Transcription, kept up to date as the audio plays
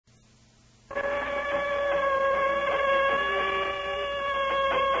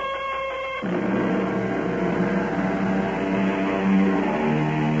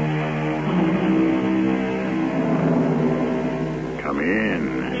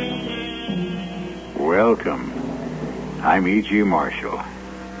Welcome. I'm E.G. Marshall.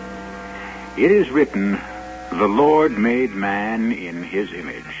 It is written, "The Lord made man in his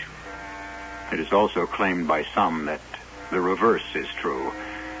image." It is also claimed by some that the reverse is true.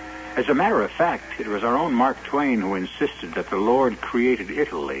 As a matter of fact, it was our own Mark Twain who insisted that the Lord created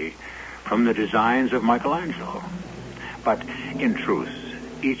Italy from the designs of Michelangelo. But in truth,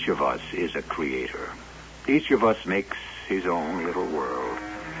 each of us is a creator. Each of us makes his own little world.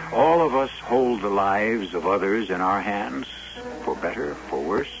 All of us hold the lives of others in our hands, for better, for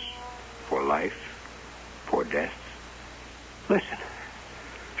worse, for life, for death. Listen,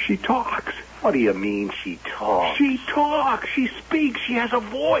 she talks. What do you mean she talks? She talks. She speaks. She has a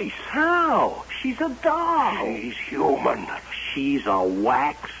voice. How? She's a doll. She's human. She's a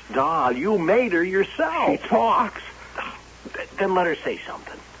wax doll. You made her yourself. She talks. Then let her say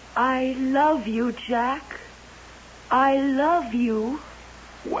something. I love you, Jack. I love you.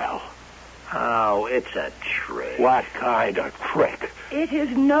 Well, oh, it's a trick. What kind of trick? It is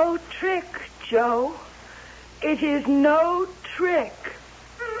no trick, Joe. It is no trick.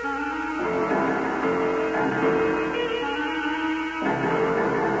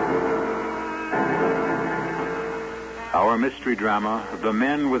 Our mystery drama, The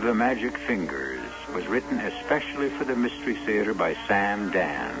Men with the Magic Fingers, was written especially for the Mystery Theater by Sam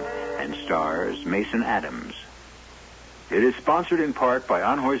Dan and stars Mason Adams. It is sponsored in part by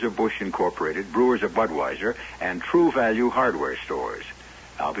Anheuser-Busch Incorporated, Brewers of Budweiser, and True Value Hardware Stores.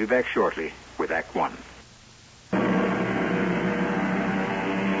 I'll be back shortly with Act One.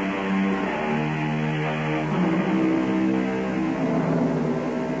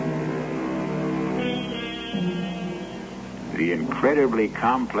 The incredibly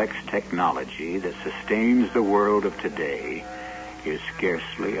complex technology that sustains the world of today is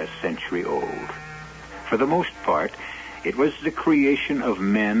scarcely a century old. For the most part, it was the creation of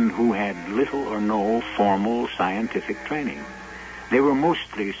men who had little or no formal scientific training. They were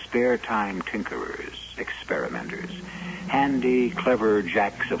mostly spare-time tinkerers, experimenters, handy, clever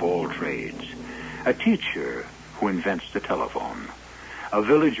jacks of all trades. A teacher who invents the telephone. A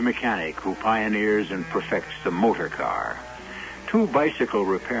village mechanic who pioneers and perfects the motor car. Two bicycle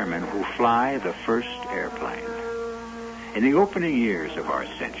repairmen who fly the first airplane. In the opening years of our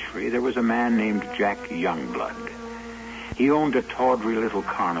century, there was a man named Jack Youngblood. He owned a tawdry little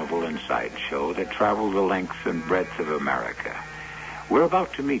carnival and sideshow that traveled the length and breadth of America. We're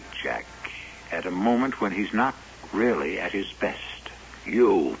about to meet Jack at a moment when he's not really at his best.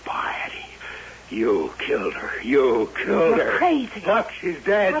 You, Piety. You killed her. You killed her. You're crazy. Look, she's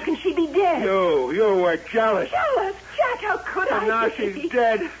dead. How can she be dead? You were jealous. Jealous? Jack, how could I And now be? she's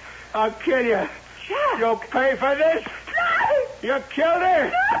dead. I'll kill you. Jack. You'll pay for this. No! You killed her.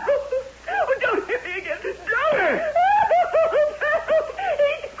 No! Oh, don't hit me again. Don't!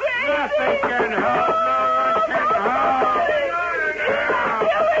 He's crazy. Nothing can help. No one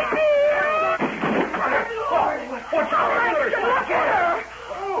can help. What's Get her!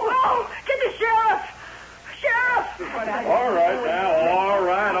 Oh, get the sheriff! Sheriff! All right, now,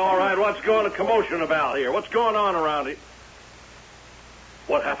 all right. What's going on? Commotion about here? What's going on around here?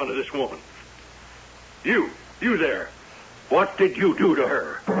 What happened to this woman? You there. What did you do to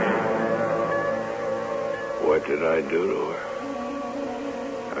her? What did I do to her?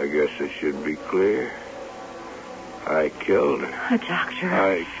 I guess it should be clear. I killed her. A doctor.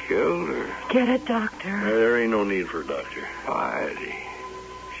 I killed her. Get a doctor. There ain't no need for a doctor. Piety.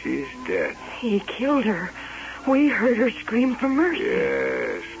 She's dead. He killed her. We heard her scream for mercy.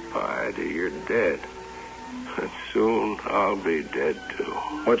 Yes, Piety, you're dead. And soon I'll be dead, too.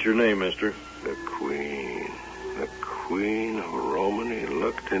 What's your name, mister? The Queen of Romany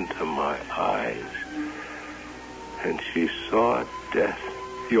looked into my eyes, and she saw death.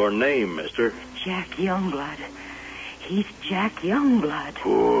 Your name, mister? Jack Youngblood. He's Jack Youngblood.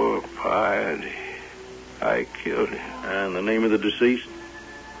 Poor Piety. I killed him. And the name of the deceased?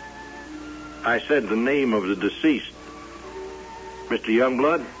 I said the name of the deceased. Mr.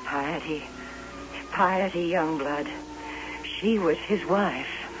 Youngblood? Piety Youngblood. She was his wife.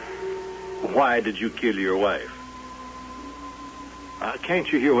 Why did you kill your wife?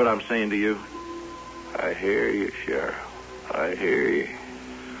 Can't you hear what I'm saying to you? I hear you, Sheriff. I hear you.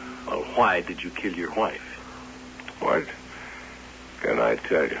 Well, why did you kill your wife? What can I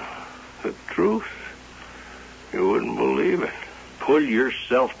tell you? The truth? You wouldn't believe it. Pull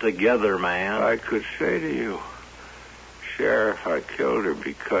yourself together, man. I could say to you, Sheriff, I killed her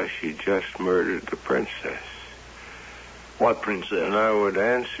because she just murdered the princess. What princess? And I would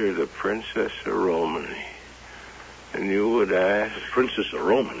answer the Princess of Romany. And you would ask... The Princess of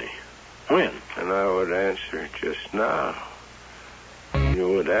Romany? When? And I would answer just now. You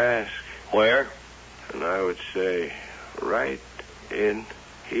would ask... Where? And I would say, right in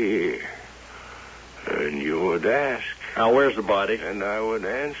here. And you would ask. Now, where's the body? And I would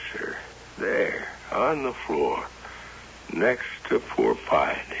answer, there, on the floor, next to poor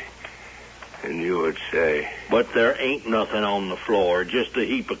Piety. And you would say... But there ain't nothing on the floor, just a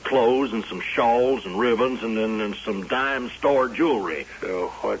heap of clothes and some shawls and ribbons and then some dime store jewelry. So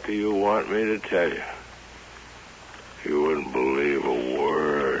what do you want me to tell you? You wouldn't believe a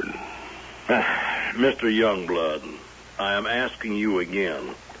word. Mr. Youngblood, I am asking you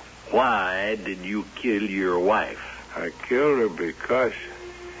again, why did you kill your wife? I killed her because...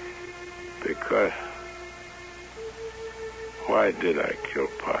 Why did I kill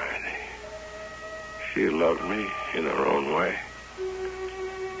Piety? She loved me in her own way.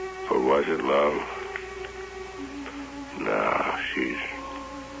 But was it love? No, she's...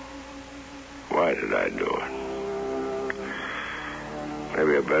 Why did I do it?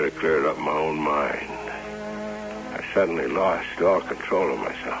 Maybe I better clear it up in my own mind. I suddenly lost all control of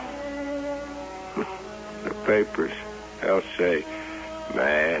myself. The papers, they'll say,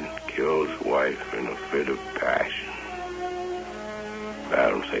 man kills wife in a fit of passion. But I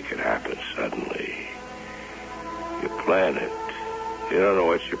don't think it happens suddenly. You plan it. You don't know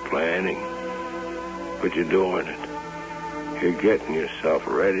what you're planning, but you're doing it. You're getting yourself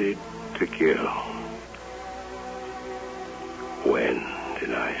ready to kill. When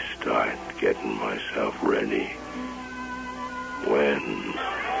did I start getting myself ready? When?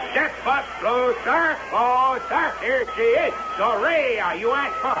 Step up, closer, closer. Here she is, Soraya. You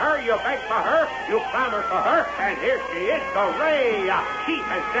ask for her, you beg for her, you clamor for her, and here she is, Soraya. She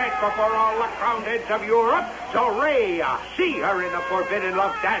has danced before all the crowned heads of Europe. Soraya. See her in the forbidden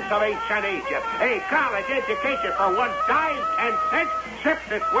love dance of ancient Egypt. A college education for 1 dime, 10 cents. Slip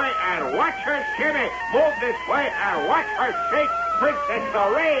this way and watch her shimmy. Move this way and watch her shake. Princess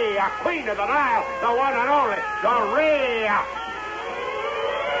Soraya, Queen of the Nile, the one and only Soraya.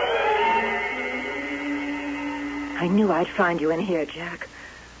 I knew I'd find you in here, Jack.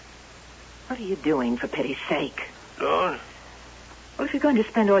 What are you doing, for pity's sake? Dawn? Well, if you're going to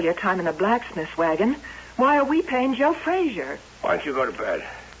spend all your time in the blacksmith's wagon, why are we paying Joe Frazier? Why don't you go to bed?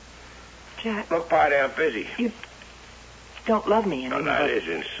 Jack... Look, Piety, I'm busy. You don't love me anymore. No, that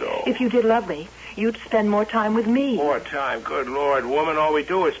isn't so. If you did love me, you'd spend more time with me. More time? Good Lord, woman, all we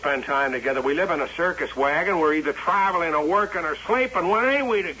do is spend time together. We live in a circus wagon. We're either traveling or working or sleeping. When ain't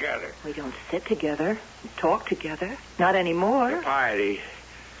we together? We don't sit together and talk together. Not anymore. Piety,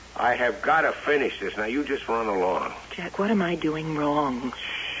 I have got to finish this. Now, you just run along. Jack, what am I doing wrong?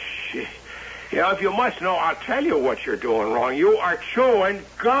 Shh. You know, if you must know, I'll tell you what you're doing wrong. You are chewing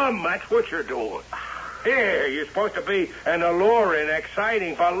gum. That's what you're doing. Here, you're supposed to be an alluring,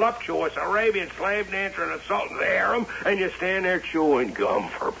 exciting, voluptuous Arabian slave dancer in a sultan's harem, and you stand there chewing gum,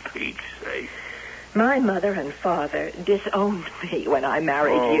 for Pete's sake. My mother and father disowned me when I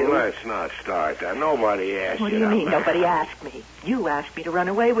married you. Let's not start that. Nobody asked you. What do you mean, nobody asked me? You asked me to run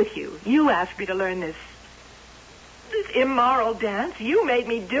away with you. You asked me to learn this immoral dance. You made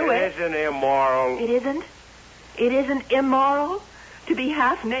me do it. It isn't immoral. It isn't? It isn't immoral to be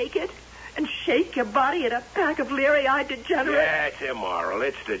half naked and shake your body at a pack of leery-eyed degenerates? Yeah, it's immoral.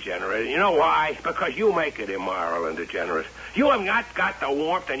 It's degenerate. You know why? Because you make it immoral and degenerate. You have not got the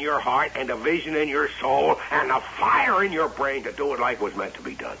warmth in your heart and the vision in your soul and the fire in your brain to do it like it was meant to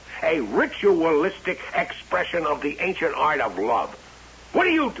be done. A ritualistic expression of the ancient art of love. What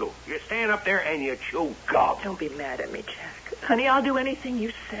do? You stand up there and you chew gum. Don't be mad at me, Jack. Honey, I'll do anything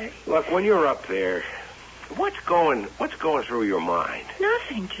you say. Look, when you're up there, what's going through your mind?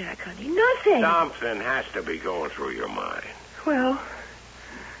 Nothing, Jack, honey, nothing. Something has to be going through your mind. Well,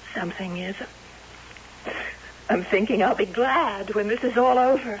 something is. I'm thinking I'll be glad when this is all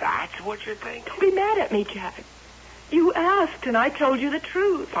over. That's what you think? Don't be mad at me, Jack. You asked, and I told you the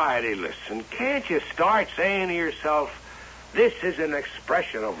truth. Piety, listen, can't you start saying to yourself, this is an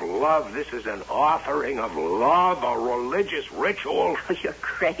expression of love. This is an offering of love, a religious ritual. Oh, you're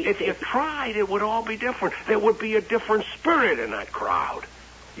crazy. If you tried, it would all be different. There would be a different spirit in that crowd.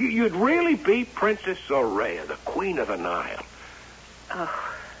 You'd really be Princess Soraya, the Queen of the Nile.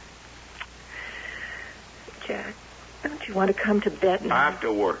 Oh. Jack, don't you want to come to bed now?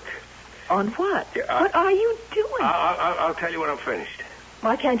 After work. On what? What are you doing? I'll tell you when I'm finished.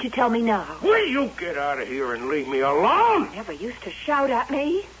 Why can't you tell me now? Will you get out of here and leave me alone? You never used to shout at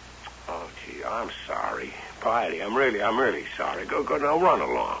me. Oh, gee, I'm sorry. Piety, I'm really sorry. Go now, run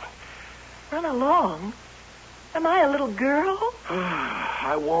along. Run along? Am I a little girl?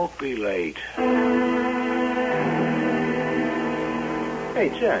 I won't be late. Hey,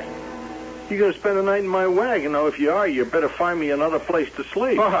 Jack. You going to spend the night in my wagon? Now, if you are, you better find me another place to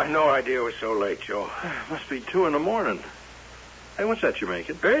sleep. Oh, I had no idea it was so late, Joe. Must be 2 a.m. Hey, what's that you're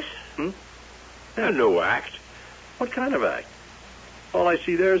making? This? A new act. What kind of act? All I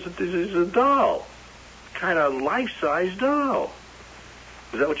see there is a doll. Kind of life-size doll.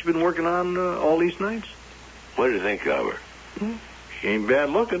 Is that what you've been working on all these nights? What do you think of her? She ain't bad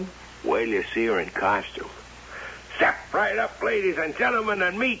looking. Wait till you see her in costume. Step right up, ladies and gentlemen,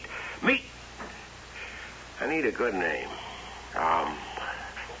 and meet. I need a good name.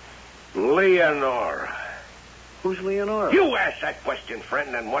 Leonora. Who's Leonora? You asked that question,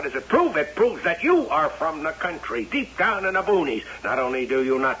 friend, and what does it prove? It proves that you are from the country, deep down in the boonies. Not only do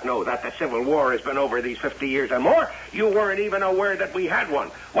you not know that the Civil War has been over these 50 years and more, you weren't even aware that we had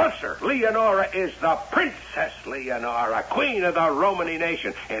one. Well, sir, Leonora is the Princess Leonora, Queen of the Romany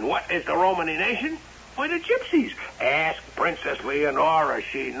nation. And what is the Romany nation? Why, the gypsies. Ask Princess Leonora.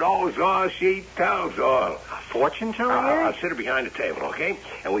 She knows all. She tells all. A fortune teller? I'll sit her behind the table, okay?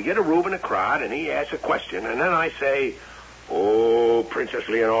 And we get a Rube in the crowd, and he asks a question, and then I say, "Oh, Princess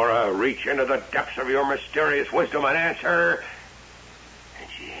Leonora, reach into the depths of your mysterious wisdom and answer." And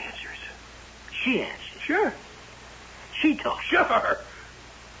she answers. She answers? Sure. She talks? Sure.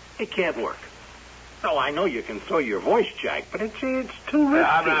 It can't work. No, I know you can throw your voice, Jack, but it's too risky.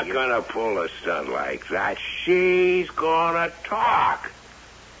 I'm not going to pull a stunt like that. She's going to talk.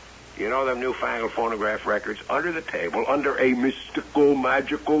 You know them newfangled phonograph records under the table, under a mystical,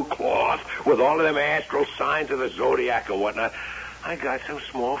 magical cloth, with all of them astral signs of the zodiac and whatnot. I got some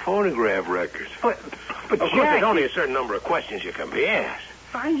small phonograph records. But of course, Jack, there's only a certain number of questions you can be asked.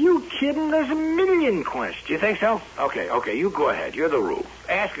 Are you kidding? There's a million questions. You think so? Okay, you go ahead. You're the Rube.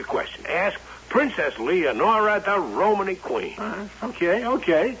 Ask a question. Ask Princess Leonora, the Romany Queen.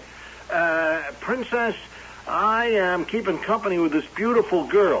 Okay. Princess, I am keeping company with this beautiful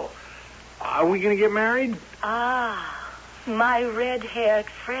girl. Are we going to get married? Ah, my red-haired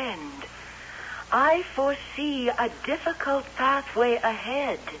friend. I foresee a difficult pathway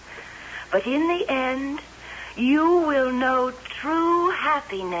ahead. But in the end, you will know true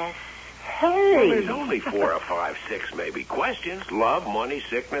happiness. Hey! Well, there's only 4 or 5, 6 maybe questions. Love, money,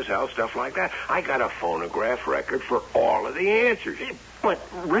 sickness, health, stuff like that. I got a phonograph record for all of the answers. But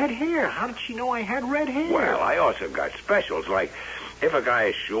red hair. How did she know I had red hair? Well, I also got specials, like if a guy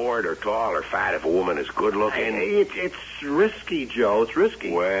is short or tall or fat, if a woman is good looking. It's risky, Joe. It's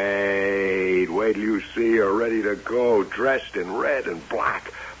risky. Wait till you see her ready to go, dressed in red and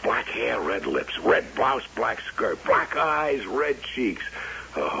black. Black hair, red lips, red blouse, black skirt, black eyes, red cheeks.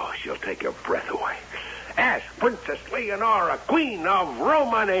 Oh, she'll take your breath away. Ask Princess Leonora, Queen of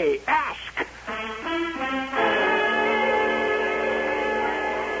Romany. Ask.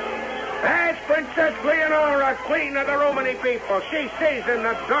 Ask Princess Leonora, Queen of the Romany people. She sees in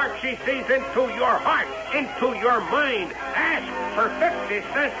the dark. She sees into your heart, into your mind. Ask for 50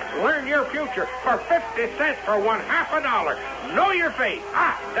 cents. Learn your future for 50 cents for $0.50. Know your fate.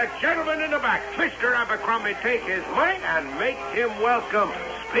 The gentleman in the back. Mr. Abercrombie, take his money and make him welcome.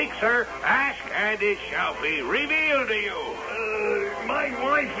 Speak, sir. Ask, and it shall be revealed to you. My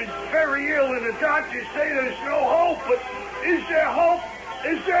wife is very ill, and the doctors say there's no hope. But is there hope?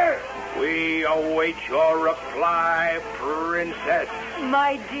 Is there? We await your reply, Princess.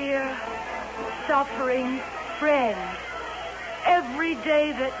 My dear, suffering friend, every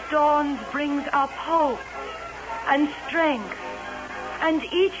day that dawns brings up hope and strength, and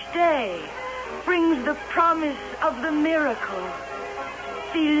each day brings the promise of the miracle.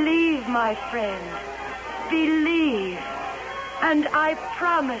 Believe, my friend, believe, and I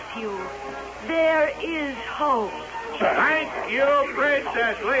promise you, there is hope. Thank you,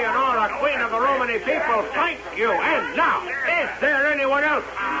 Princess Leonora, Queen of the Romany people. Thank you. And now, is there anyone else?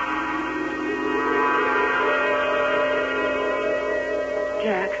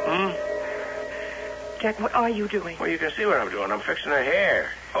 Jack. Jack, what are you doing? Well, you can see what I'm doing. I'm fixing her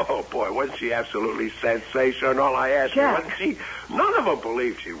hair. Oh, boy, wasn't she absolutely sensational? All I asked her, wasn't she? None of them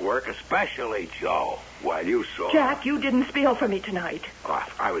believed she'd work, especially Joe. Well, you saw. Jack, you didn't spiel for me tonight. Oh,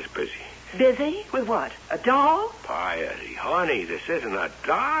 I was busy. Busy? With what? A doll? Piety, honey, this isn't a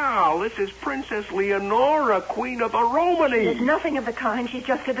doll. This is Princess Leonora, Queen of the Romany. There's nothing of the kind. She's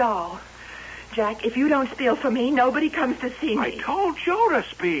just a doll. Jack, if you don't spiel for me, nobody comes to see me. I told Joe to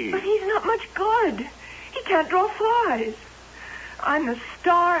speak. But he's not much good. He can't draw flies. I'm the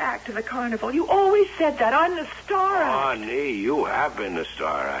star act of the carnival. You always said that. I'm the star act. Honey, you have been the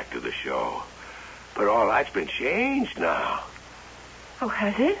star act of the show. But all that's been changed now. Oh,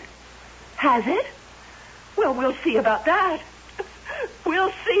 has it? Has it? Well, we'll see about that.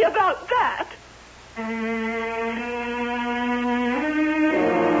 We'll see about that.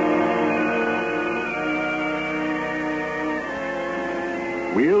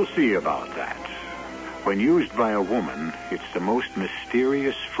 We'll see about that. When used by a woman, it's the most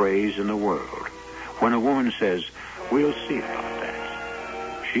mysterious phrase in the world. When a woman says, we'll see about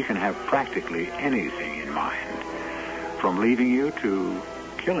that, she can have practically anything in mind, from leaving you to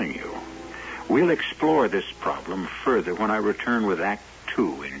killing you. We'll explore this problem further when I return with Act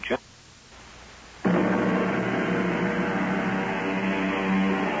 2 in just...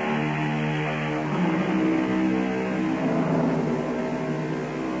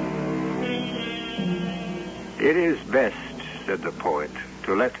 It is best, said the poet,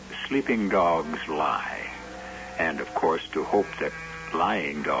 to let sleeping dogs lie, and, of course, to hope that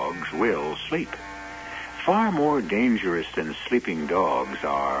lying dogs will sleep. Far more dangerous than sleeping dogs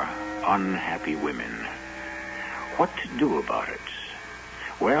are unhappy women. What to do about it?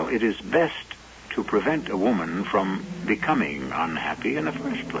 Well, it is best to prevent a woman from becoming unhappy in the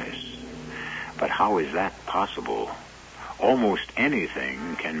first place. But how is that possible? Almost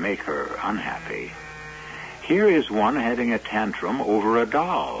anything can make her unhappy. Here is one having a tantrum over a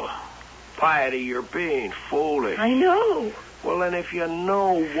doll. Piety, you're being foolish. I know. Well, then if you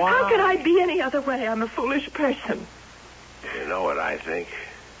know why... How can I be any other way? I'm a foolish person. You know what I think?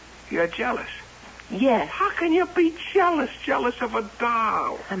 You're jealous. Yes. How can you be jealous? Jealous of a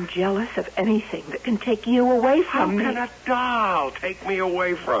doll? I'm jealous of anything that can take you away from me. How can a doll take me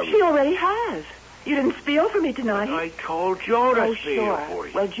away from you? She already has. You didn't spiel for me tonight. I told Joe to spiel for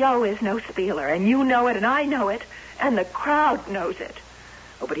you. Well, Joe is no spieler, and you know it, and I know it, and the crowd knows it.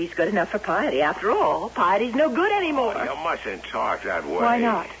 Oh, but he's good enough for Piety. After all, Piety's no good anymore. You mustn't talk that way. Why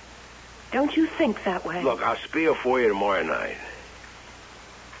not? Don't you think that way? Look, I'll spiel for you tomorrow night.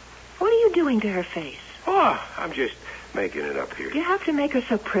 What are you doing to her face? Oh, I'm just making it up here. You have to make her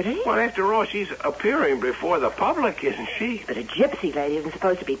so pretty? Well, after all, she's appearing before the public, isn't she? But a gypsy lady isn't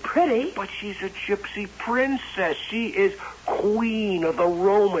supposed to be pretty. But she's a gypsy princess. She is queen of the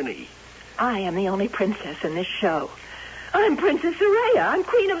Romany. I am the only princess in this show. I'm Princess Soraya. I'm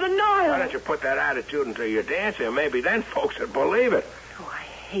queen of the Nile. Why don't you put that attitude into your dancing, and maybe then folks would believe it. Oh, I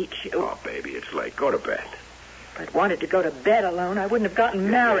hate you. Oh, baby, it's late. Go to bed. If I'd wanted to go to bed alone, I wouldn't have gotten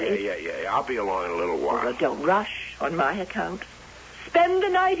married. Yeah. I'll be along in a little while. Well, don't rush on my account. Spend the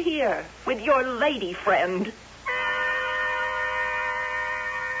night here with your lady friend.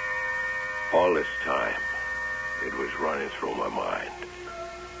 All this time, it was running through my mind.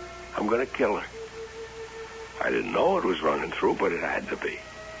 I'm going to kill her. I didn't know it was running through, but it had to be.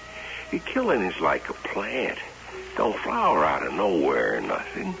 Killing is like a plant. Don't flower out of nowhere or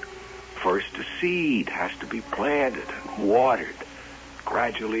nothing. First, a seed has to be planted and watered.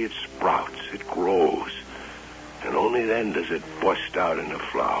 Gradually, it sprouts, it grows. And only then does it bust out in a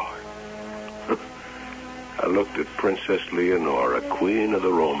flower. I looked at Princess Leonora, Queen of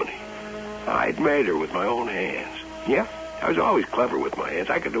the Romany. I'd made her with my own hands. Yeah, I was always clever with my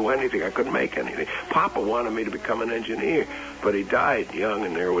hands. I could do anything. I could make anything. Papa wanted me to become an engineer, but he died young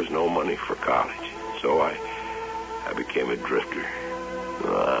and there was no money for college. So I became a drifter.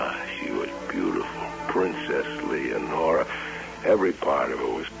 She was beautiful. Princess Leonora. Every part of her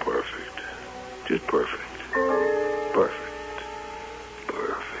was perfect. Just perfect. Perfect.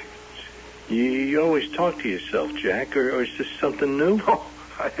 You always talk to yourself, Jack, or is this something new? No,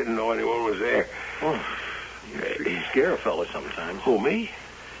 I didn't know anyone was there. Oh, you scare a fella sometimes. Who, me?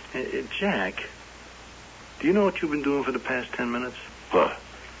 Jack, do you know what you've been doing for the past 10 minutes? Huh?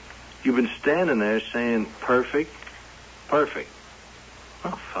 You've been standing there saying perfect.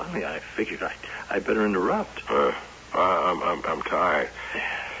 Well, finally, I figured I better interrupt. I'm tired.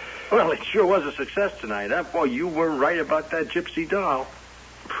 Well, it sure was a success tonight, huh? Boy, you were right about that gypsy doll.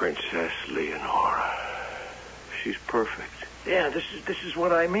 Princess Leonora. She's perfect. Yeah, this is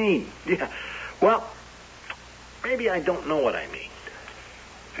what I mean. Yeah. Well, maybe I don't know what I mean.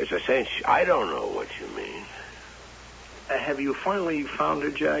 It's a cinch. I don't know what you mean. Have you finally found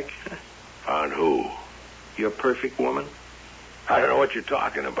her, Jack? Found who? Your perfect woman? I don't know what you're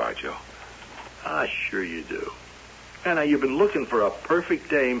talking about, Joe. Sure you do. And now you've been looking for a perfect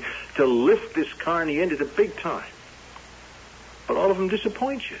dame to lift this carny into the big time. But all of them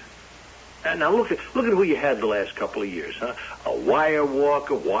disappoint you. And now look at who you had the last couple of years, huh? A wire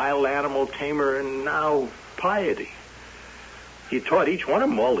walker, wild animal tamer, and now Piety. You taught each one of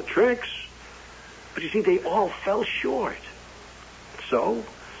them all the tricks. But you see, they all fell short. So,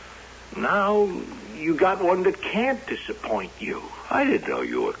 now you got one that can't disappoint you. I didn't know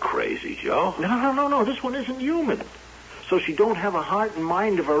you were crazy, Joe. No. This one isn't human. So she don't have a heart and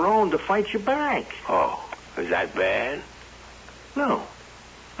mind of her own to fight you back. Oh, is that bad? No,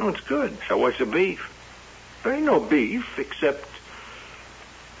 it's good. So what's the beef? There ain't no beef, except...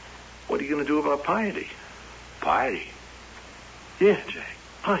 What are you going to do about Piety? Piety? Yeah, Jack.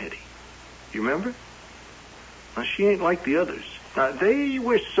 Piety. You remember? Now, she ain't like the others. They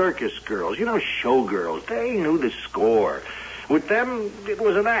were circus girls, showgirls. They knew the score. With them, it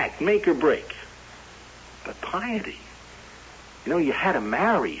was an act, make or break. But Piety, you had to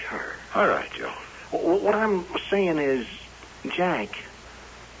marry her. All right, Joe. What I'm saying is, Jack,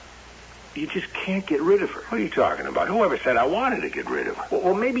 you just can't get rid of her. What are you talking about? Whoever said I wanted to get rid of her?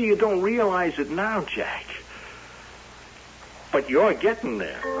 Well, maybe you don't realize it now, Jack. But you're getting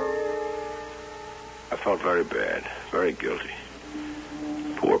there. I felt very bad, very guilty.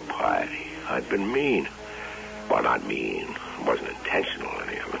 Poor Piety. I'd been mean. Well, not mean. It wasn't intentional,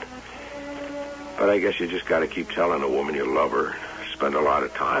 any of it. But I guess you just got to keep telling a woman you love her. Spend a lot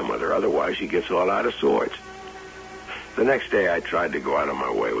of time with her, otherwise she gets all out of sorts. The next day I tried to go out of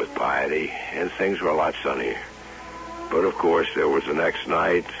my way with Piety, and things were a lot sunnier. But, of course, there was the next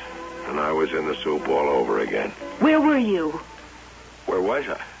night, and I was in the soup all over again. Where were you? Where was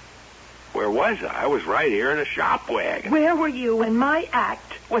I? Where was I? I was right here in a shop wagon. Where were you when my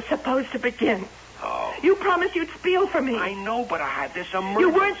act was supposed to begin? Oh. You promised you'd spiel for me. I know, but I had this emergency. You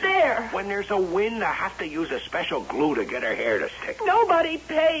weren't there. When there's a wind, I have to use a special glue to get her hair to stick. Nobody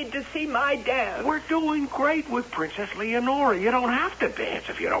paid to see my dance. We're doing great with Princess Leonora. You don't have to dance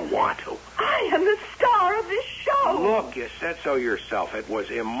if you don't want to. I am the star of this show. Look, you said so yourself. It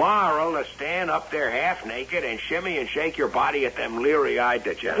was immoral to stand up there half naked and shimmy and shake your body at them leery-eyed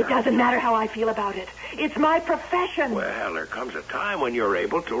degenerates. It doesn't matter how I feel about it. It's my profession. Well, there comes a time when you're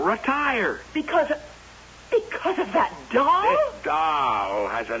able to retire. Because of that doll? This doll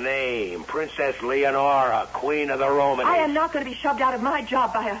has a name. Princess Leonora, Queen of the Romans. I am not going to be shoved out of my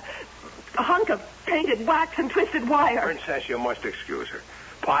job by a hunk of painted wax and twisted wire. Princess, you must excuse her.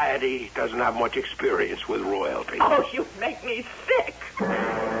 Piety doesn't have much experience with royalty. Oh, you make me sick.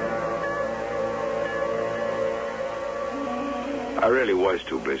 I really was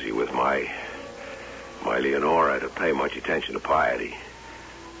too busy with my Leonora to pay much attention to Piety.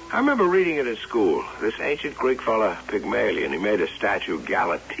 I remember reading it at school. This ancient Greek fella, Pygmalion, he made a statue,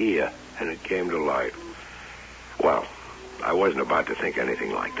 Galatea, and it came to life. Well, I wasn't about to think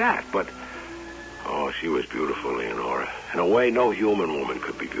anything like that, but, she was beautiful, Leonora. In a way, no human woman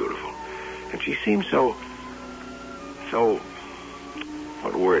could be beautiful. And she seemed so,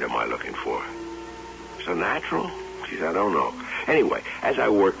 what word am I looking for? So natural? Geez, I don't know. Anyway, as I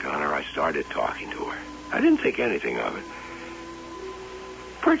worked on her, I started talking to her. I didn't think anything of it.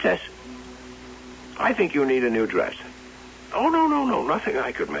 Princess, I think you need a new dress. Oh, no, nothing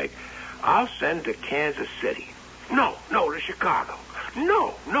I could make. I'll send to Kansas City. No, to Chicago.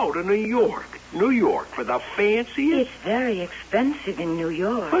 No, to New York. New York for the fanciest. It's very expensive in New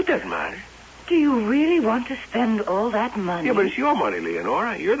York. Well, it doesn't matter. Do you really want to spend all that money? Yeah, but it's your money,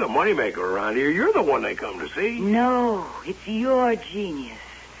 Leonora. You're the moneymaker around here. You're the one they come to see. No, it's your genius.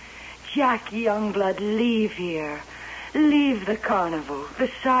 Jack Youngblood, leave here. Leave the carnival, the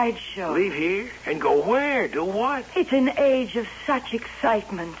sideshow. Leave here? And go where? Do what? It's an age of such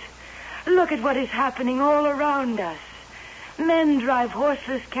excitement. Look at what is happening all around us. Men drive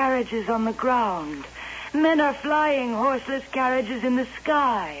horseless carriages on the ground. Men are flying horseless carriages in the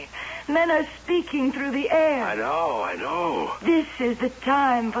sky. Men are speaking through the air. I know. This is the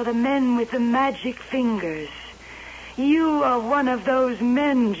time for the men with the magic fingers. You are one of those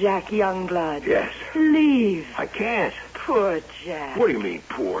men, Jack Youngblood. Yes. Leave. I can't. Poor Jack. What do you mean,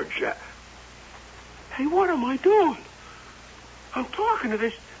 poor Jack? Hey, what am I doing? I'm talking to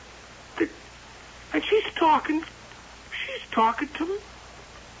this... And she's talking to me?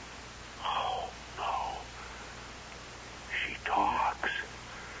 Oh, no. She talks.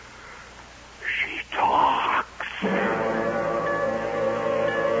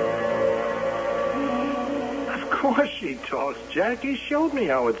 Of course she talks, Jack. You showed me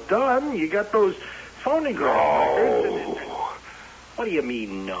how it's done. You got those phonograph records. What do you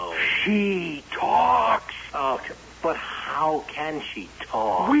mean, no? She talks. Oh, but how can she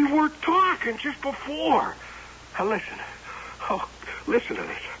talk? We were talking just before. Now, listen. Oh, listen to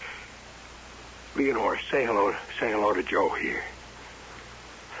this. Leonora, say hello to Joe here.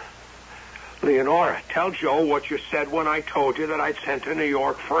 Leonora, tell Joe what you said when I told you that I'd sent to New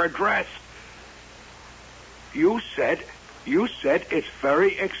York for a dress. You said it's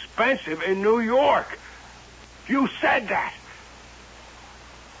very expensive in New York. You said that.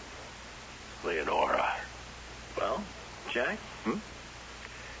 Leonora. Well, Jack?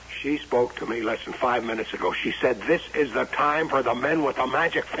 She spoke to me less than 5 minutes ago. She said this is the time for the men with the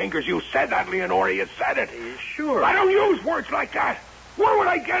magic fingers. You said that, Leonora. You said it. Sure. I don't use words like that. Where would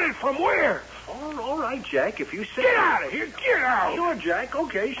I get it from? Where? Oh, all right, Jack, if you say... Get out of here. Get out. Sure, Jack.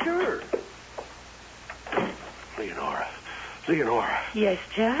 Okay, sure. Leonora. Yes,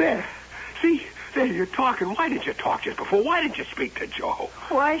 Jack? There. See? There, you're talking. Why didn't you talk just before? Why didn't you speak to Joe?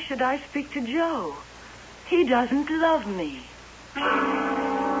 Why should I speak to Joe? He doesn't love me.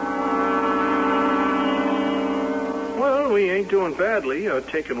 Well, we ain't doing badly,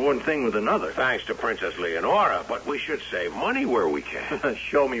 taking one thing with another. Thanks to Princess Leonora, but we should save money where we can.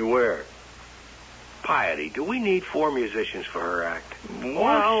 Show me where. Piety, do we need 4 musicians for her act? Well,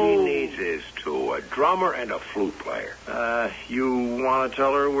 All she needs is 2, a drummer and a flute player. You want to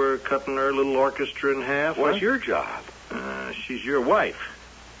tell her we're cutting her little orchestra in half? What's huh? your job? She's your wife.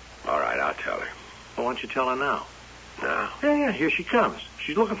 All right, I'll tell her. Well, why don't you tell her now? Now? Yeah, here she comes.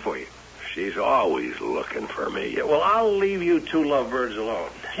 She's looking for you. She's always looking for me. Yeah, well, I'll leave you 2 lovebirds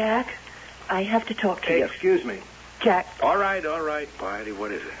alone. Jack, I have to talk to Hey, you. excuse me. Jack. All right, Piety,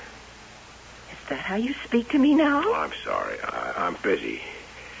 what is it? Is that how you speak to me now? Oh, I'm sorry. I'm busy.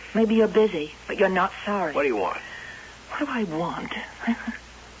 Maybe you're busy, but you're not sorry. What do you want? What do I want?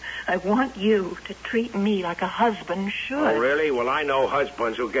 I want you to treat me like a husband should. Oh, really? Well, I know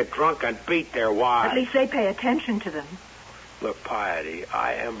husbands who get drunk and beat their wives. At least they pay attention to them. Look, Piety,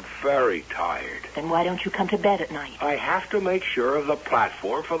 I am very tired. Then why don't you come to bed at night? I have to make sure of the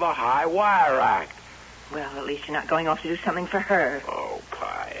platform for the High Wire Act. Well, at least you're not going off to do something for her. Oh,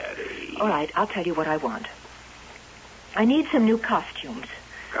 Piety. All right, I'll tell you what I want. I need some new costumes.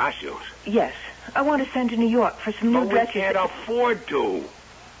 Costumes? Yes. I want to send to New York for some new But we dresses. can't afford to.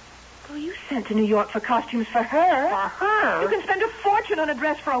 Well, you sent to New York for costumes for her. For her? You can spend a fortune on a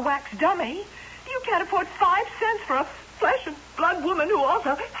dress for a wax dummy. You can't afford 5 cents for a flesh and blood woman who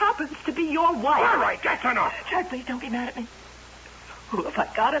also happens to be your wife. All right, that's enough. Jack, please don't be mad at me. Who have I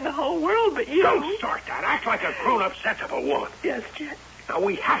got in the whole world but you? Don't start that. Act like a grown-up, sensible woman. Yes, Jack. Now,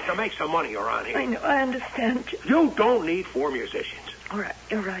 we have to make some money around here. I know. I understand, Jack. You don't need 4 musicians. All right.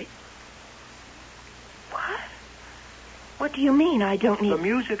 You're right. What? What do you mean I don't need... The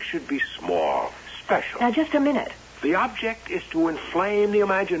music should be small, special. Now, just a minute. The object is to inflame the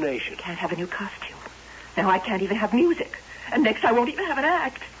imagination. Can't have a new costume. Now I can't even have music. And next I won't even have an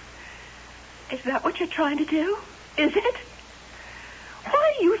act. Is that what you're trying to do? Is it?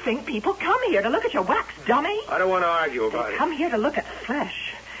 Why do you think people come here to look at your wax dummy? I don't want to argue about They it. come here to look at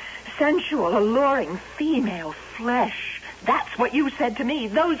flesh. Sensual, alluring, female flesh. That's what you said to me.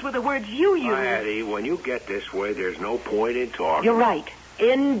 Those were the words you used. Eddie, when you get this way, there's no point in talking. You're right.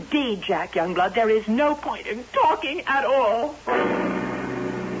 Indeed, Jack Youngblood. There is no point in talking at all.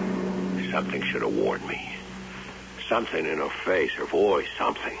 Something should have warned me. Something in her face, her voice,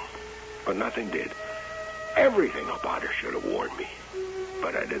 something. But nothing did. Everything about her should have warned me.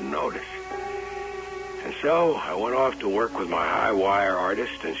 But I didn't notice. And so I went off to work with my high wire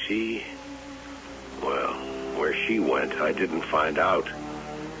artist, and she... Well, where she went, I didn't find out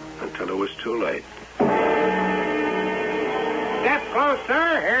until it was too late. Step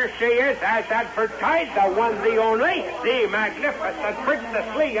closer. Here she is, as advertised, the one, the only, the magnificent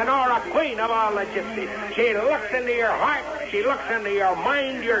Princess Leonora, queen of all the gypsies. She looks into your heart. She looks into your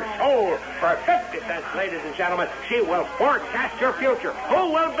mind, your soul. For 50 cents, ladies and gentlemen, she will forecast your future.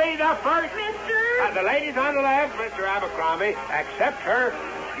 Who will be the first? Mister? The ladies on the left, Mr. Abercrombie, accept her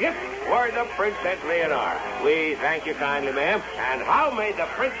gift for the Princess Leonora. We thank you kindly, ma'am. And how may the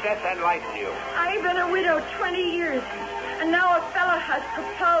princess enlighten you? I've been a widow 20 years, and now a fella has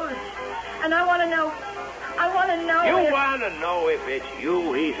proposed. And I want to know You if... want to know if it's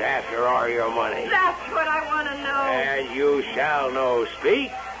you he's after or your money. That's what I want to know. And you shall know.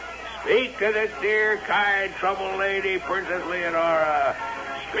 Speak. Speak to this dear, kind, troubled lady, Princess Leonora.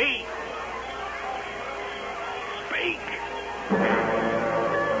 Speak. Speak.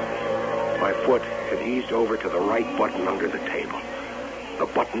 My foot had eased over to the right button under the table. The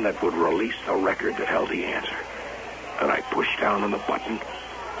button that would release the record that held the answer. And I pushed down on the button,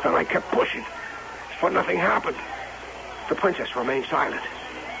 and I kept pushing. But nothing happened. The princess remained silent.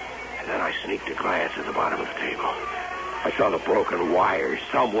 And then I sneaked a glance at the bottom of the table. I saw the broken wires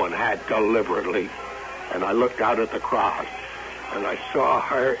someone had deliberately. And I looked out at the crowd, and I saw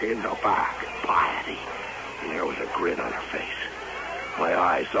her in the back, Piety. And there was a grin on her face. My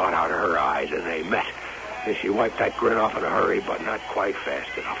eyes sought out her eyes, and they met. And she wiped that grin off in a hurry, but not quite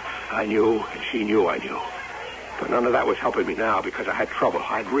fast enough. I knew, and she knew I knew. But none of that was helping me now, because I had trouble.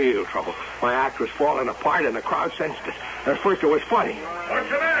 I had real trouble. My act was falling apart, and the crowd sensed it. At first, it was funny. What's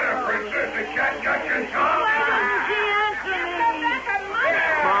the matter, Princess? The cat got your tongue? The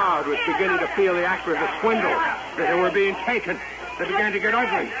crowd was beginning to feel the act was a swindle, that they were being taken. They began to get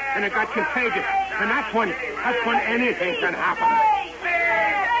ugly, and it got contagious. And that's when anything can happen.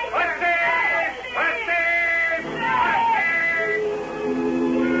 What's this? What's this?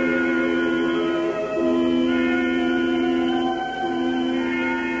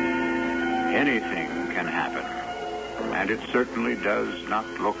 anything can happen. And it certainly does not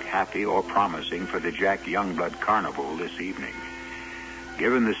look happy or promising for the Jack Youngblood Carnival this evening.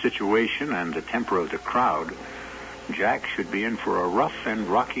 Given the situation and the temper of the crowd, Jack should be in for a rough and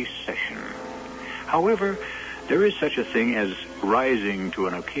rocky session. However, there is such a thing as rising to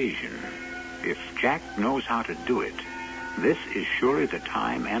an occasion. If Jack knows how to do it, this is surely the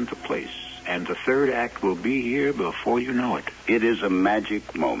time and the place, and the third act will be here before you know it. It is a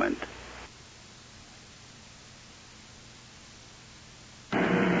magic moment.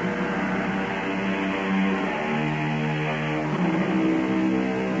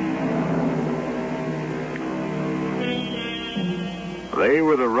 They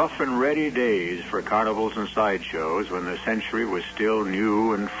were the rough and ready days for carnivals and sideshows when the century was still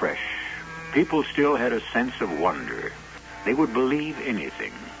new and fresh. People still had a sense of wonder. They would believe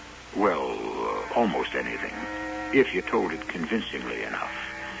anything. Well, almost anything, if you told it convincingly enough.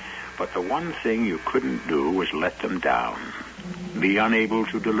 But the one thing you couldn't do was let them down. Be unable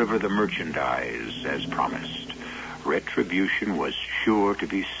to deliver the merchandise as promised. Retribution was sure to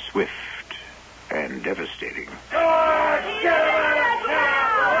be swift and devastating.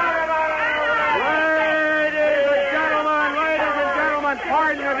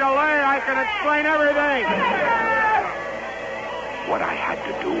 Pardon the delay. I can explain everything. What I had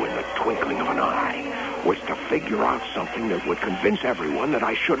to do in the twinkling of an eye was to figure out something that would convince everyone that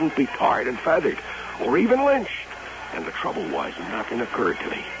I shouldn't be tarred and feathered, or even lynched. And the trouble was, nothing occurred to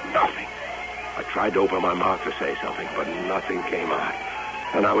me. Nothing. I tried to open my mouth to say something, but nothing came out.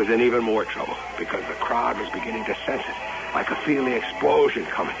 And I was in even more trouble, because the crowd was beginning to sense it. I could feel the explosion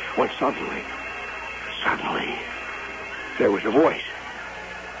coming, when suddenly, there was a voice.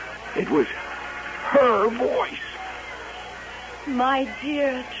 It was her voice. My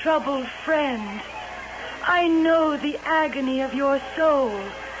dear troubled friend, I know the agony of your soul,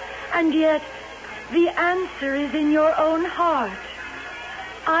 and yet the answer is in your own heart.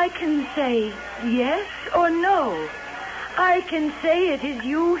 I can say yes or no. I can say it is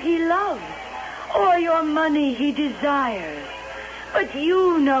you he loves, or your money he desires. But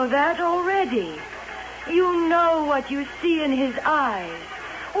you know that already. You know what you see in his eyes,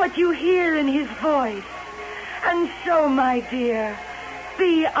 what you hear in his voice. And so, my dear,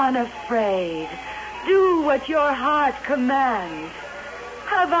 be unafraid. Do what your heart commands.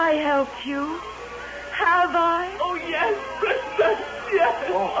 Have I helped you? Have I? Oh, yes, Princess,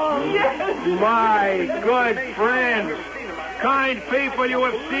 yes. Oh, yes. My good friends, kind people you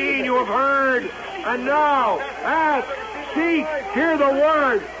have seen, you have heard, and now ask, seek, hear the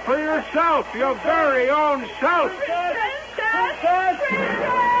word for yourself, your very own self.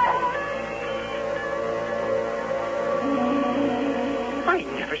 I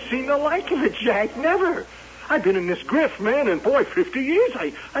never seen the like of it, Jack. Never. I've been in this grift, man, and boy, 50 years.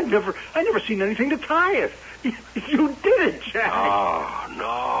 I never seen anything to tie it. You did it, Jack. Oh,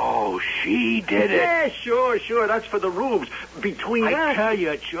 no, she did it. Yeah, sure. That's for the rubes. Between us. I tell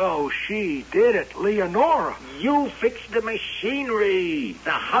you, Joe, she did it. Leonora. You fixed the machinery.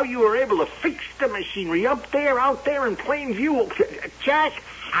 Now, how you were able to fix the machinery out there in plain view. Jack,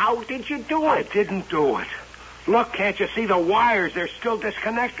 how did you do it? I didn't do it. Look, can't you see the wires? They're still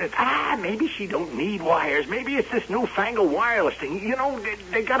disconnected. Maybe she don't need wires. Maybe it's this newfangled wireless thing. You know,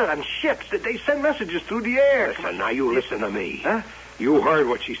 they got it on ships. They send messages through the air. Listen, now you listen to me. Huh? You heard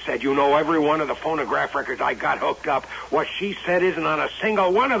what she said. You know every one of the phonograph records I got hooked up. What she said isn't on a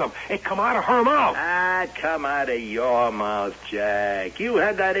single one of them. It come out of her mouth. Come out of your mouth, Jack. You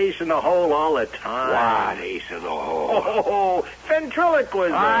had that ace in the hole all the time. What ace in the hole? Oh,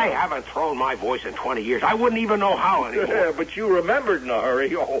 ventriloquism. I haven't thrown my voice in 20 years. I wouldn't even know how anymore. Yeah, but you remembered in a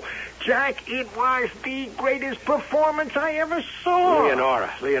hurry. Oh, Jack, it was the greatest performance I ever saw.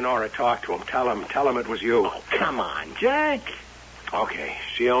 Leonora, talk to him. Tell him it was you. Oh, come on, Jack. Okay,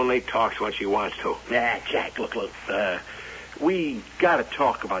 she only talks when she wants to. Jack, look. We got to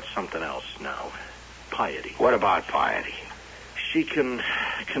talk about something else now. Piety. What about Piety? She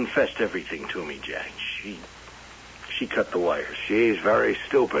confessed everything to me, Jack. She cut the wires. She's very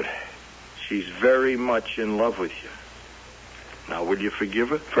stupid. She's very much in love with you. Now, will you forgive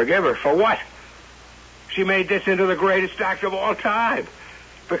her? Forgive her? For what? She made this into the greatest act of all time.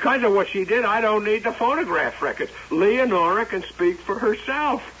 Because of what she did, I don't need the phonograph records. Leonora can speak for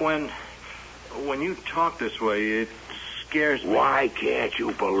herself. When you talk this way, it scares me. Why can't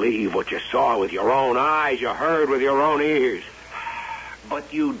you believe what you saw with your own eyes, you heard with your own ears?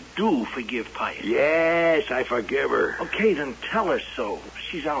 But you do forgive Piety. Yes, I forgive her. Okay, then tell her so.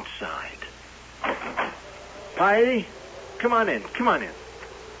 She's outside. Piety, come on in.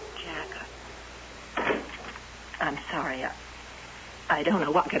 Jack, I'm sorry. I don't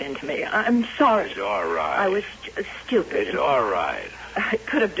know what got into me. I'm sorry. It's all right. I was stupid. It's all right. I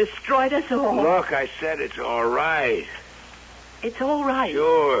could have destroyed us all. Look, I said it's all right. It's all right.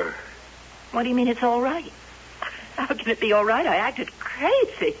 Sure. What do you mean it's all right? How can it be all right? I acted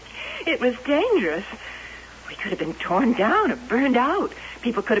crazy. It was dangerous. We could have been torn down or burned out.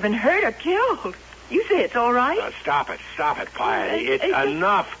 People could have been hurt or killed. You say it's all right? Stop it, Piety. It's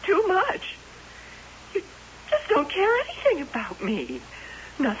enough. Too much. You just don't care anything about me.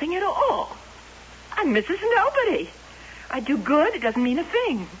 Nothing at all. I'm Mrs. Nobody. I do good, it doesn't mean a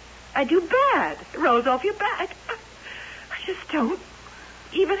thing. I do bad, it rolls off your back. I just don't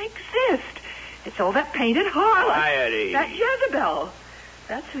even exist. It's all that painted harlot. Piety. That Jezebel.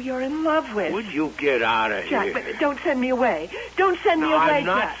 That's who you're in love with. Would you get out of Jack, here? but don't send me away. Don't send me away, I'm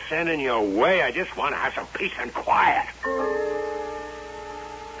not Jack. sending you away. I just want to have some peace and quiet.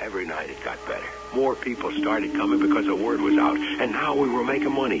 Every night it got better. More people started coming because the word was out. And now we were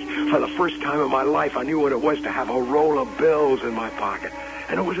making money. For the first time in my life, I knew what it was to have a roll of bills in my pocket.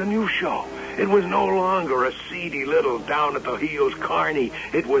 And it was a new show. It was no longer a seedy little down-at-the-heels carny.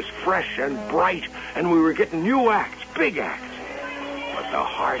 It was fresh and bright. And we were getting new acts, big acts. But the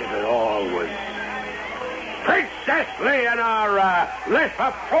heart of it all was... Princess Leonora, let's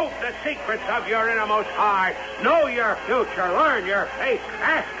approach the secrets of your innermost heart. Know your future, learn your fate.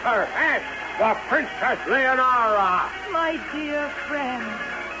 Ask her, ask the Princess Leonora. My dear friend,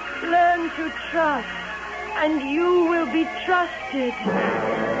 learn to trust, and you will be trusted.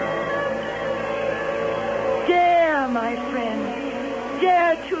 Dare, my friend,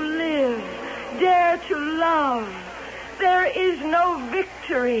 dare to live, dare to love. There is no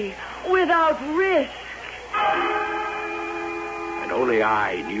victory without risk. And only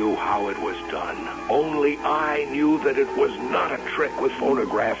I knew how it was done. Only I knew that it was not a trick with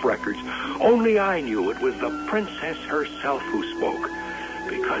phonograph records. Only I knew it was the princess herself who spoke.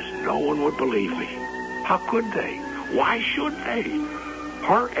 Because no one would believe me. How could they? Why should they?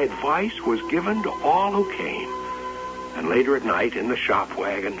 Her advice was given to all who came. And later at night, in the shop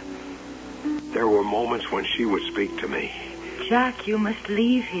wagon, there were moments when she would speak to me. Jack, you must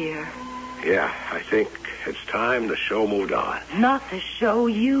leave here. Yeah, I think it's time the show moved on. Not the show,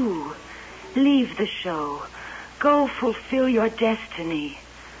 you. Leave the show. Go fulfill your destiny.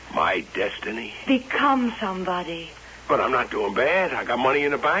 My destiny? Become somebody. But I'm not doing bad. I got money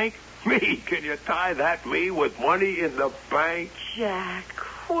in the bank. Me? Can you tie that me with money in the bank? Jack,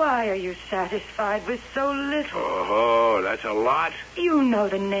 why are you satisfied with so little? Oh, that's a lot. You know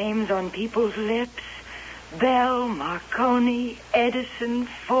the names on people's lips. Bell, Marconi, Edison,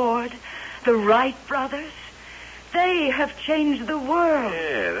 Ford, the Wright brothers. They have changed the world.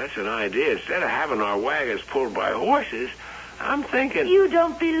 Yeah, that's an idea. Instead of having our wagons pulled by horses, I'm thinking... You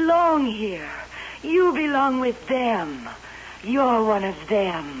don't belong here. You belong with them. You're one of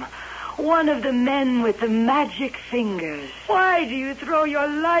them. One of the men with the magic fingers. Why do you throw your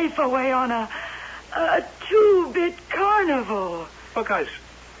life away on a two-bit carnival? Because,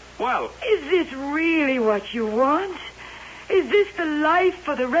 well... Is this really what you want? Is this the life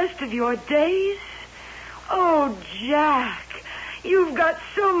for the rest of your days? Oh, Jack, you've got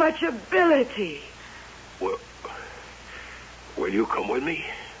so much ability. Well, will you come with me?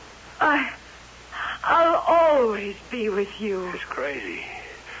 I'll always be with you. It's crazy.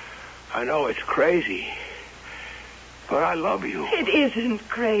 I know it's crazy. But I love you. It isn't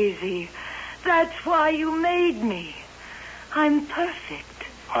crazy. That's why you made me. I'm perfect.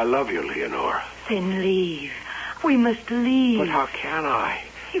 I love you, Leonora. Then leave. We must leave. But how can I?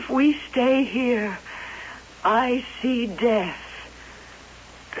 If we stay here, I see death.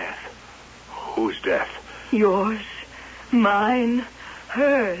 Death? Whose death? Yours, mine,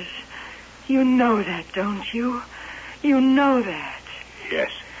 hers. You know that, don't you? You know that.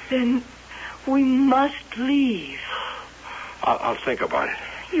 Yes. Then we must leave. I'll think about it.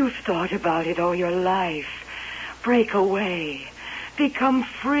 You've thought about it all your life. Break away. Become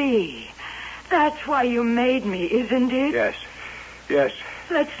free. That's why you made me, isn't it? Yes. Yes.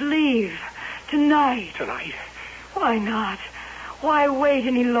 Let's leave. Tonight. Tonight? Why not? Why wait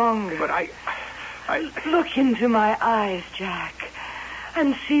any longer? But I... Look into my eyes, Jack,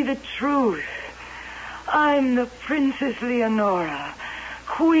 and see the truth. I'm the Princess Leonora,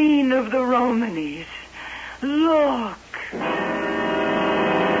 Queen of the Romanes. Look.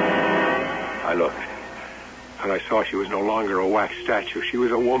 I looked, and I saw she was no longer a wax statue. She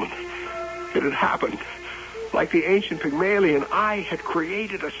was a woman. It had happened. Like the ancient Pygmalion, I had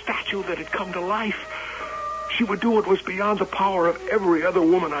created a statue that had come to life. She would do what was beyond the power of every other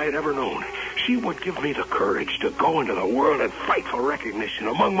woman I had ever known. She would give me the courage to go into the world and fight for recognition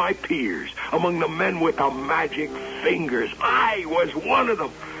among my peers, among the men with the magic fingers. I was one of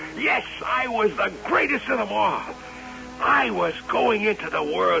them. Yes, I was the greatest of them all. I was going into the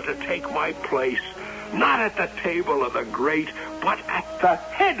world to take my place, not at the table of the great, but at the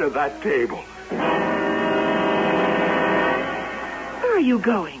head of that table. Where are you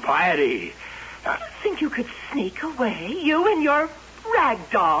going? Piety. You think you could sneak away? You and your rag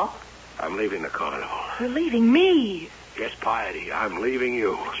doll? I'm leaving the carnival. You're leaving me. Yes, Piety, I'm leaving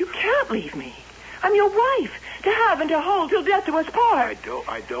you. But you can't leave me. I'm your wife, to have and to hold till death do us part.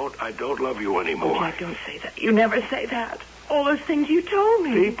 I don't love you anymore. Oh, Jack, don't say that. You never say that. All those things you told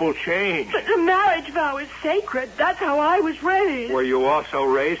me. People change. But the marriage vow is sacred. That's how I was raised. Were you also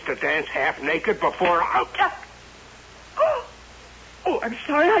raised to dance half naked before I... Oh, I'm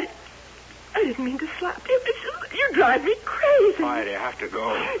sorry. I didn't mean to slap you. You drive me crazy. Piety, I have to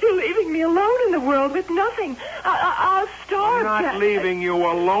go. You're leaving me alone in the world with nothing. I'll starve. I'm not leaving you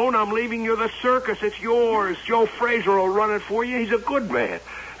alone. I'm leaving you the circus. It's yours. Joe Fraser will run it for you. He's a good man.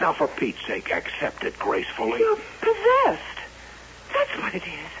 Now, for Pete's sake, accept it gracefully. You're possessed. That's what it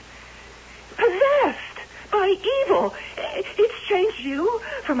is. Possessed by evil. It's changed you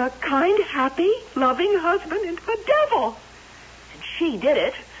from a kind, happy, loving husband into a devil. And she did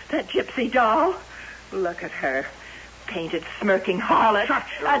it, that gypsy doll. Look at her. Painted, smirking harlot. Shut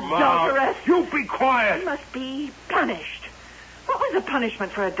your adulteress. mouth. You be quiet. She must be punished. What was the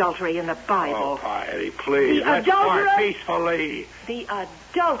punishment for adultery in the Bible? Oh, Piety, please. The Let's part adulteress- peacefully. The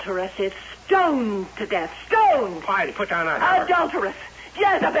adulteress is stoned to death. Stoned. Piety, put down that hammer. Adulteress.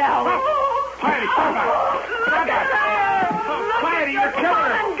 Jezebel. Piety, stop it. Look at her. Piety, you're killing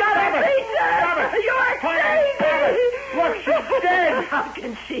her. I'm gonna beat her. Stop it. You're Piety, stop crazy. it. Look, she's dead. How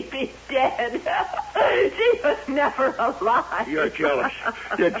can she be dead? She was never alive. You're jealous.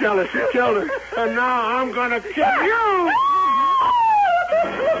 You're jealous. You killed her. And now I'm going to kill you.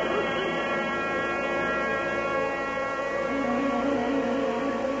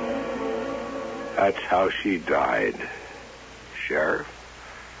 That's how she died, Sheriff.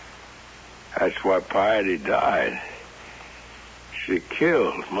 That's why Piety died. She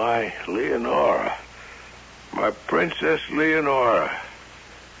killed my Leonora. My Princess Leonora.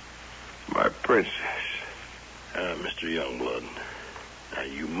 My princess. Mr. Youngblood, now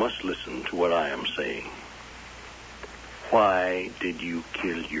you must listen to what I am saying. Why did you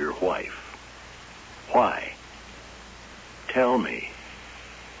kill your wife? Why? Tell me.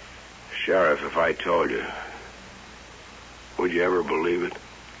 Sheriff, if I told you, would you ever believe it?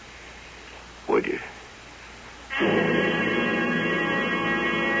 Would you?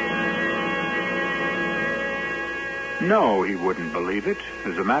 No, he wouldn't believe it.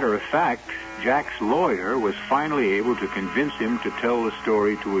 As a matter of fact, Jack's lawyer was finally able to convince him to tell the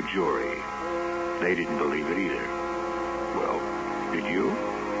story to a jury. They didn't believe it either. Well, did you?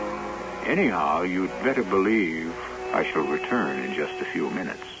 Anyhow, you'd better believe I shall return in just a few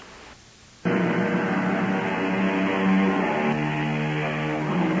minutes.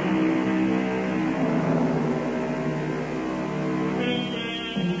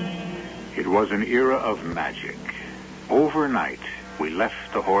 It was an era of magic. Overnight, we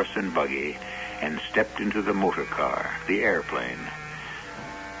left the horse and buggy and stepped into the motor car, the airplane.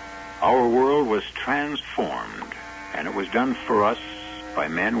 Our world was transformed, and it was done for us by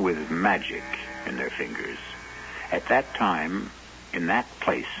men with magic in their fingers. At that time, in that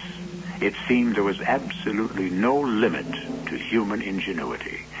place, it seemed there was absolutely no limit to human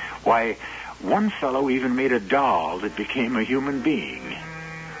ingenuity. Why, one fellow even made a doll that became a human being.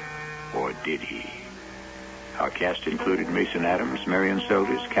 Or did he? Our cast included Mason Adams, Marion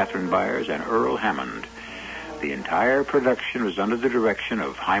Seldes, Catherine Byers, and Earl Hammond. The entire production was under the direction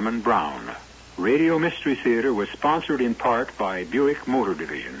of Hyman Brown. Radio Mystery Theater was sponsored in part by Buick Motor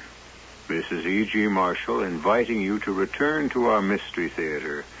Division. This is E.G. Marshall inviting you to return to our Mystery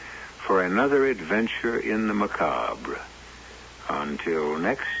Theater for another adventure in the macabre. Until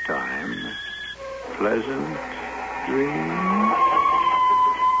next time, pleasant dreams.